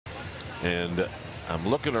And I'm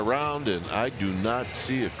looking around and I do not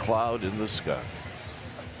see a cloud in the sky.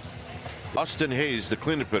 Austin Hayes, the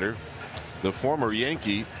cleanup hitter, the former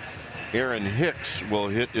Yankee. Aaron Hicks will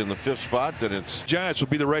hit in the 5th spot. Then it's Giants will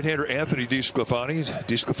be the right-hander Anthony DeSclafani.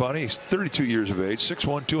 DeSclafani is 32 years of age,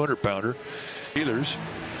 6'1", 200-pounder. Steelers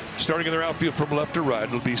starting in their outfield from left to right.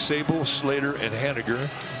 It'll be Sable, Slater, and Haniger.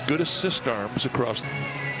 Good assist arms across.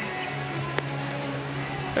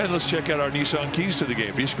 And let's check out our Nissan keys to the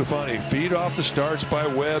game. DeSclafani feed off the starts by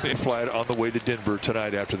Webb and fly it on the way to Denver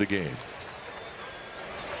tonight after the game.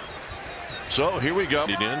 So here we go.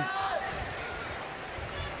 In.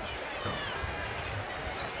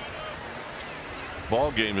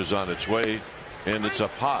 Ball game is on its way, and it's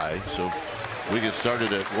up high, so we get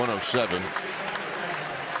started at 107.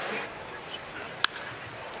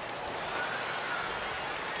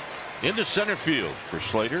 Into center field for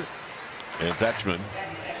Slater and Thatchman.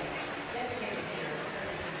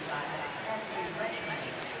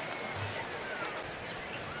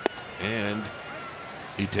 And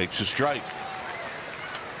he takes a strike.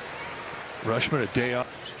 Rushman a day off.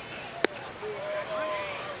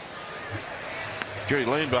 Jerry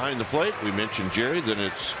Lane behind the plate. We mentioned Jerry. Then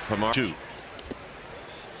it's Pamar 2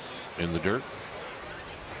 in the dirt.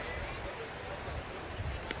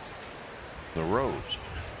 The Rose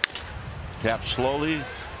tap slowly.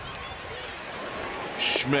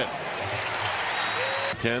 Schmidt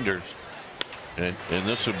tenders, and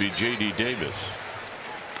this will be J.D. Davis.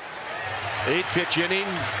 8-pitch inning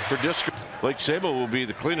for Disco. Blake Sable will be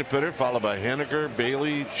the cleanup hitter, followed by Haniger,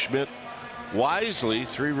 Bailey, Schmidt, Wisely.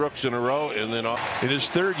 3 rooks in a row, and then in his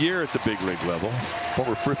 3rd year at the big league level,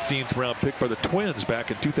 former 15th round pick by the Twins back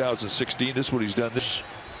in 2016. This is what he's done. This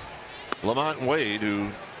Lamont Wade, who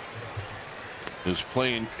is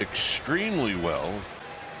playing extremely well,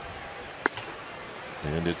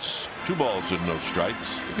 and it's 2 balls and no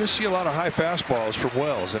strikes. You're gonna see a lot of high fastballs from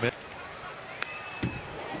Wells. I mean,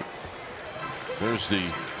 there's the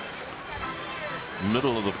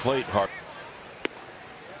middle of the plate.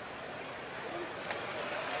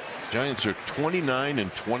 Giants are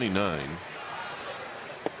 29-29.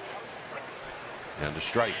 And a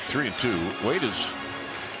strike. 3-2. Wade has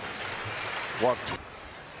walked.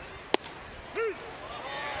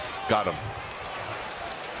 Got him.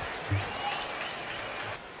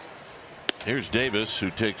 Here's Davis, who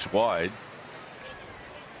takes wide.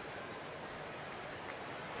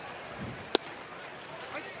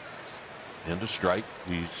 And a strike.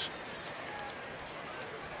 He's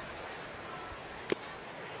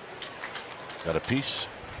got a piece,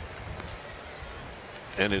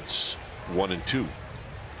 and it's 1-2.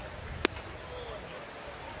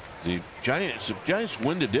 The Giants, if Giants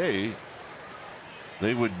win today,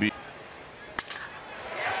 they would be,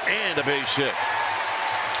 and a base hit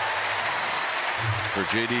for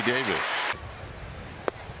J.D. Davis,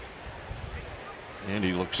 and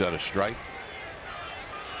he looks at a strike.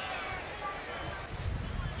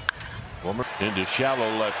 Wilmer into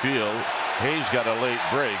shallow left field. Hayes got a late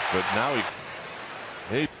break, but now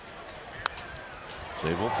Hayes.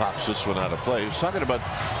 Sable pops this one out of play. He's talking about,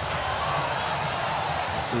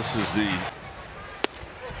 this is the,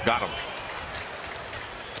 got him.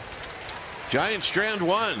 Giants strand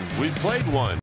 1. We've played 1.